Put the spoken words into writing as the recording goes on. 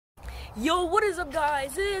Yo, what is up,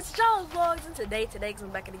 guys? It's Charles Vlogs, and today I'm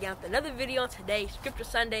back again with another video. Today, Scripture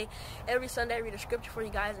Sunday. Every Sunday, I read a scripture for you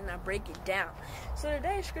guys, and I break it down. So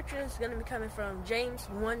today's scripture is going to be coming from James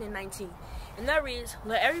 1:19, and that reads,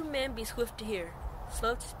 "Let every man be swift to hear,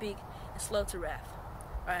 slow to speak, and slow to wrath."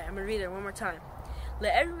 All right, I'm going to read it one more time.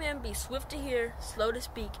 Let every man be swift to hear, slow to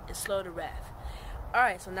speak, and slow to wrath. All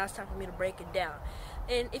right, so now it's time for me to break it down.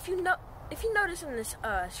 And if you notice in this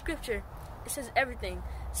scripture, it says everything,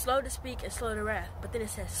 slow to speak and slow to wrath, but then it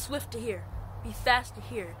says swift to hear, be fast to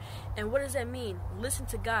hear. And what does that mean? Listen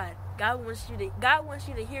to God. God wants you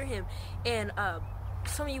to hear Him. And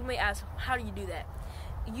some of you may ask, how do you do that?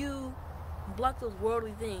 You block those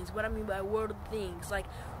worldly things. What I mean by worldly things, like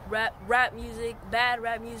rap music, bad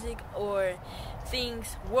rap music, or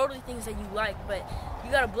worldly things that you like. But you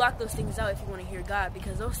gotta block those things out if you want to hear God,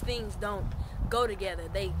 because those things don't go together.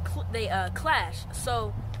 They clash.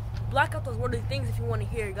 So block out those worldly things if you want to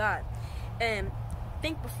hear God. And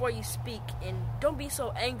think before you speak, and don't be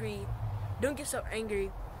so angry. Don't get so angry.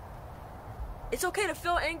 It's okay to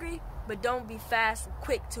feel angry, but don't be fast and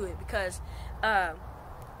quick to it, because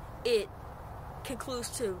it concludes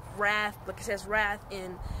to wrath, because it says wrath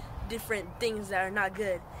in different things that are not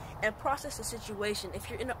good. And process the situation. If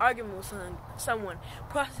you're in an argument with someone,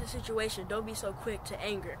 process the situation. Don't be so quick to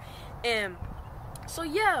anger. And so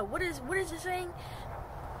yeah, what is it saying?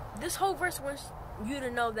 This whole verse wants you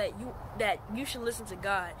to know that you should listen to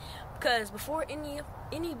God, because before any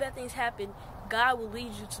bad things happen, God will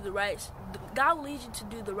lead you to God will lead you to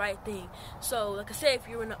do the right thing. So, like I said, if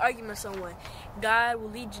you're in an argument with someone, God will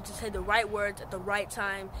lead you to say the right words at the right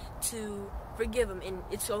time to forgive them,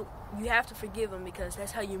 and so you have to forgive them, because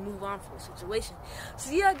that's how you move on from the situation.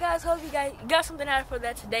 So yeah, guys, hope you guys got something out of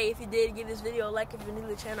that today. If you did, give this video a like. If you're new to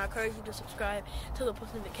the channel, I encourage you to subscribe, turn the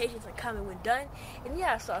post notifications, and comment when done. And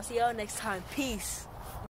yeah, so I'll see y'all next time. Peace.